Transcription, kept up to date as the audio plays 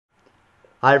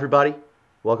Hi, everybody.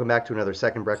 Welcome back to another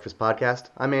Second Breakfast podcast.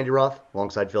 I'm Andy Roth,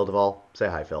 alongside Phil Duvall. Say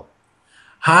hi, Phil.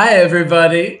 Hi,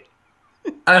 everybody.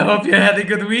 I hope you had a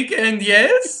good weekend.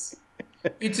 Yes?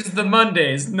 It is the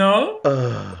Mondays, no? The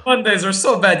Ugh. Mondays are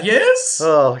so bad. Yes?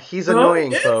 Oh, he's No?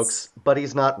 annoying, folks, Yes? but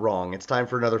he's not wrong. It's time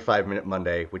for another 5 Minute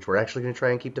Monday, which we're actually going to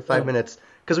try and keep to 5 minutes Oh,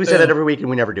 because we say that oh, every week and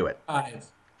we never do it. 5.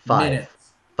 minutes.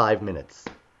 5 minutes.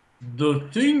 The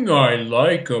thing I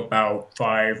like about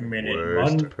 5 Minute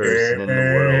Worst person in the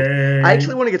world. I Monday.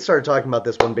 actually want to get started talking about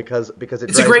this one because it It's a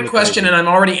drives great me question, crazy. and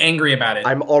I'm already angry about it.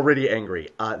 I'm already angry.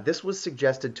 This was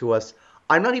suggested to us.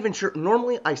 I'm not even sure.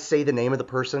 Normally, I say the name of the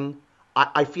person.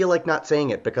 I feel like not saying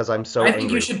it because I'm so I think you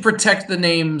angry. should protect the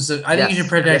names. I think you should Yes,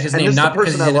 protect yes, his and name, this is a not because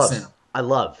person he's I love. innocent. I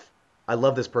love. I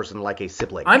love this person like a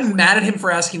sibling. I'm mad at him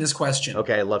for asking this question.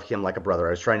 Okay, I love him like a brother. I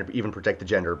was trying to even protect the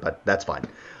gender, but that's fine.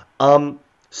 Um,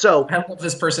 so, I love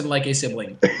this person like a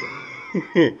sibling.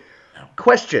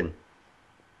 question.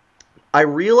 I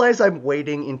realize I'm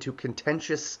wading into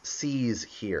contentious seas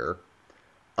here.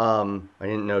 I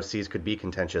didn't know seas could be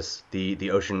contentious.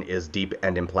 The ocean is deep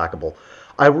and implacable.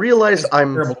 I realize That's a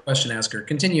I'm terrible question asker.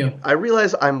 Continue. I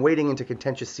realize I'm wading into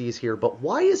contentious seas here, but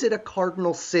why is it a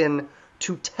cardinal sin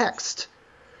to text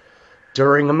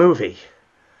during a movie?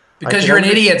 I Because can you're an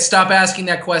under idiot. Stop asking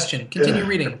that question. Continue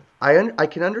reading. I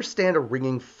can understand a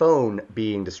ringing phone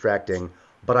being distracting,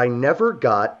 but I never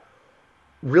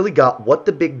really got what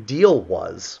the big deal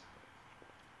was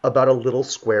about a little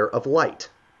square of light.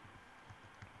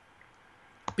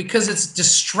 Because it's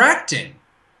distracting.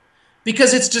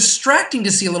 Because it's distracting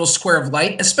to see a little square of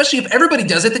light, especially if everybody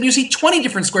does it, then you see 20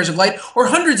 different squares of light or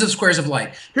hundreds of squares of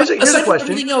light. But Here's a aside from question.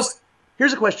 everything else,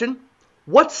 Here's a question.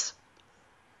 What's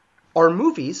Are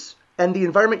movies and the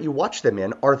environment you watch them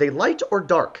in, are they light or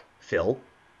dark, Phil?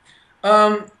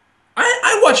 um,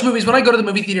 I watch movies. When I go to the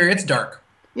movie theater, it's dark.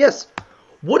 Yes.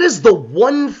 What is the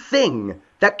one thing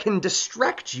that can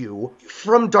distract you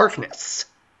from darkness?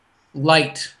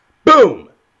 Light. Boom.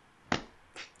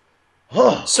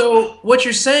 Oh, So what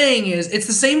you're saying is it's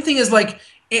the same thing as like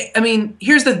I mean,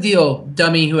 here's the deal,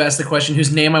 dummy who asked the question,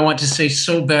 whose name I want to say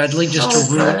so badly just to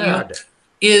so ruin you. bad.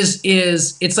 Is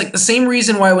it's like the same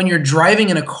reason why when you're driving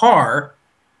in a car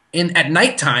in at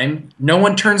nighttime, no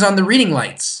one turns on the reading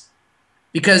lights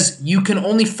because you can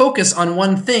only focus on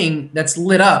one thing that's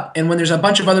lit up, and when there's a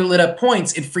bunch of other lit up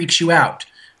points, it freaks you out.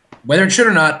 Whether it should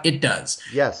or not, it does.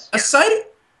 Yes. Aside,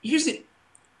 here's the.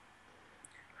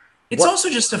 It's What? also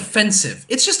just offensive.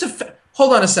 It's just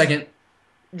hold on a second.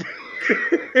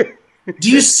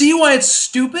 Do you see why it's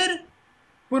stupid?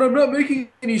 But I'm not making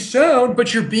any sound.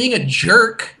 But you're being a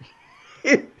jerk.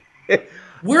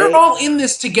 We're Hey, all in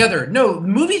this together. No,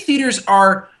 movie theaters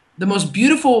are the most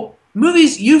beautiful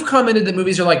movies. You've commented that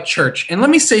movies are like church. And let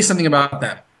me say something about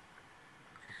that.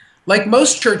 Like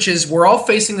most churches, we're all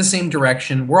facing the same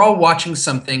direction. We're all watching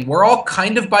something. We're all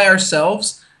kind of by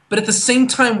ourselves. But at the same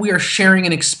time, we are sharing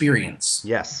an experience.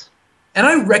 yes. And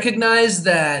I recognize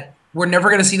that we're never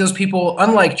going to see those people.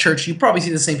 Unlike church, you probably see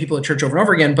the same people at church over and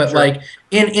over again. But Sure. like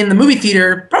in the movie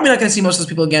theater, probably not going to see most of those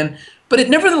people again. But it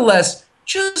nevertheless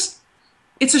just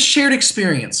it's a shared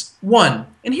experience. One,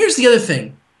 and here's the other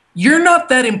thing: you're not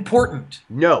that important.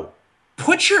 No.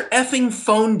 Put your effing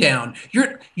phone down.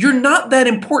 You're not that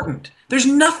important. There's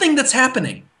nothing that's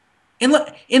happening,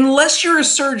 unless you're a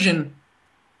surgeon,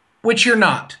 which you're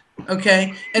not.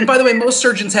 Okay. And by the way, most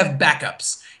surgeons have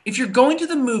backups. If you're going to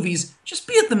the movies, just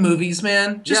be at the movies,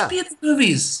 man. Just Yeah. be at the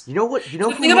movies. You know what? You know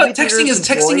The who thing movie about texting theaters is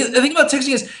texting employ? is the thing about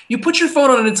texting is you put your phone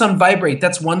on and it's on vibrate.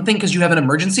 That's one thing because you have an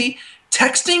emergency.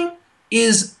 Texting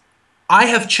is I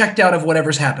have checked out of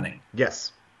whatever's happening.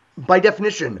 Yes. By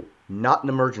definition, not an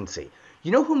emergency.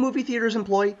 You know who movie theaters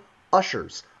employ?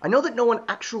 Ushers. I know that no one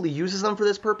actually uses them for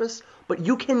this purpose, but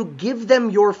you can give them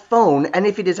your phone, and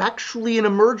if it is actually an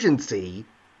emergency,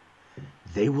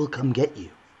 they will come get you.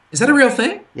 Is that a real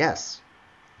thing? Yes.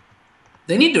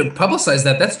 They need to publicize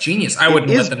that. That's genius. I It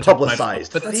wouldn't let is them take my phone,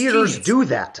 publicized. but that's Theaters genius. do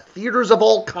that. Theaters of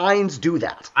all kinds do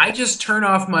that. I just turn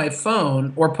off my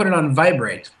phone or put it on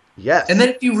vibrate. And Yes. then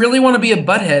if you really want to be a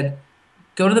butthead,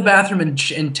 go to the bathroom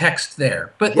and text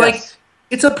there. But like, Yes.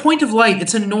 it's a point of light.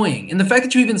 It's annoying. And the fact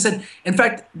that you even said, in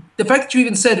fact, the fact that you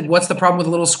even said, "What's the problem with a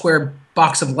little square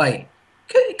box of light?"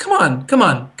 Come on, come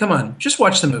on, come on. Just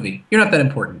watch the movie. You're not that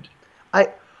important. I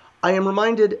I am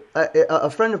reminded a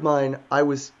friend of mine. I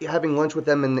was having lunch with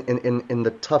them in the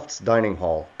Tufts dining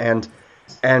hall, and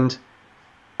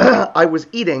I was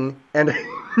eating and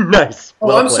nice, Oh,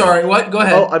 well I'm played. sorry. What? Go Oh,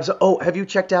 ahead. I'm so. Oh, have you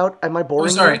checked out? Am I Oh,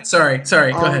 boring you? sorry.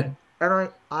 Go ahead. And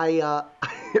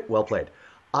well played.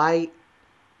 I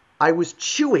I was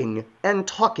chewing and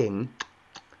talking,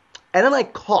 and then I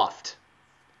coughed.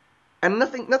 and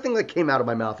nothing like came out of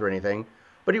my mouth or anything.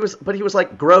 But he was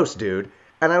like, gross, dude.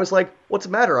 And I was like, what's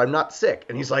the matter? I'm not sick.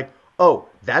 And he's like, oh,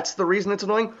 that's the reason it's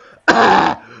annoying?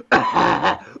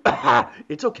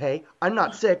 It's okay. I'm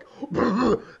not sick.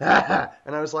 And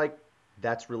I was like,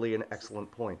 that's really an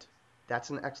excellent point. That's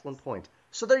an excellent point.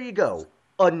 So there you go.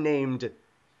 Unnamed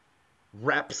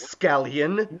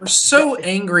rapscallion. We're so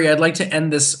angry. I'd like to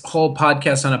end this whole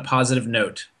podcast on a positive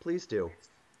note. Please do.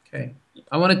 Okay.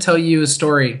 I want to tell you a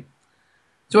story.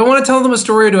 Do I want to tell them a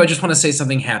story, or do I just want to say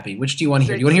something happy? Which do you want to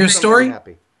hear? Do you want to hear a story?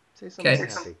 Happy. Say something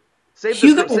Okay. happy.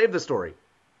 Save the story.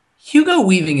 Hugo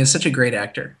Weaving is such a great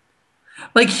actor.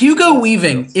 Like, Hugo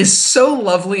Weaving is so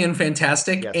lovely and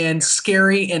fantastic and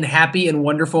scary and happy and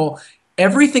wonderful.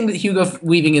 Everything that Hugo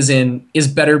Weaving is in is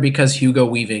better because Hugo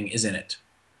Weaving is in it.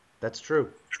 That's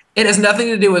true. It has nothing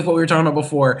to do with what we were talking about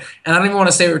before, and I don't even want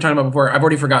to say what we were talking about before. I've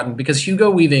already forgotten, because Hugo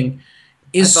Weaving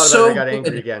is I thought so about it, I got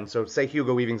angry good. again. So say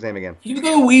Hugo Weaving's name again.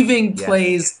 Hugo Weaving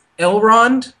plays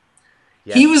Elrond.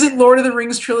 Yes. He was in Lord of the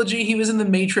Rings trilogy. He was in The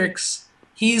Matrix.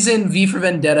 He's in V for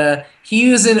Vendetta.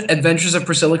 He was in Adventures of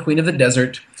Priscilla, Queen of the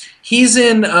Desert. He's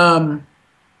in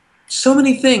so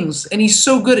many things, and he's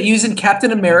so good. He was in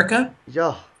Captain America.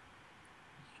 Yeah.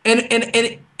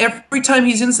 And every time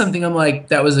he's in something, I'm like,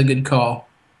 that was a good call.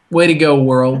 Way to go,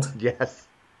 world. Yes.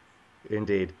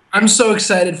 Indeed. I'm so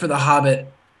excited for The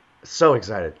Hobbit. So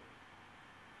excited.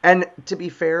 And to be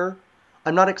fair,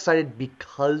 I'm not excited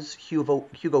because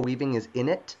Hugo Weaving is in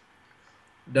it.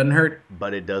 Doesn't hurt.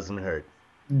 But it doesn't hurt.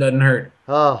 Doesn't hurt.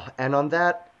 Oh, and on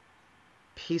that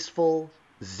peaceful,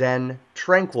 zen,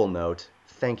 tranquil note,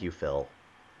 thank you, Phil.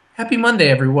 Happy Monday,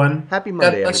 everyone. Happy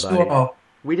Monday, God bless everybody. you all.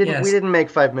 We didn't make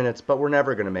 5 minutes, but we're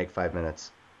never going to make 5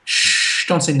 minutes. Shh,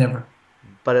 don't say never.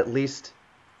 But at least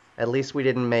we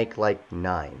didn't make like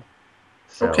 9.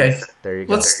 So, okay. There you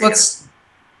go. Let's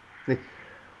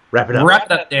wrap it up. Wrap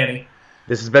it up, Danny.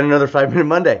 This has been another 5 Minute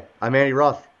Monday. I'm Andy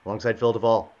Roth, alongside Phil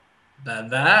Duvall.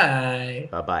 Bye-bye.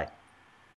 Bye-bye.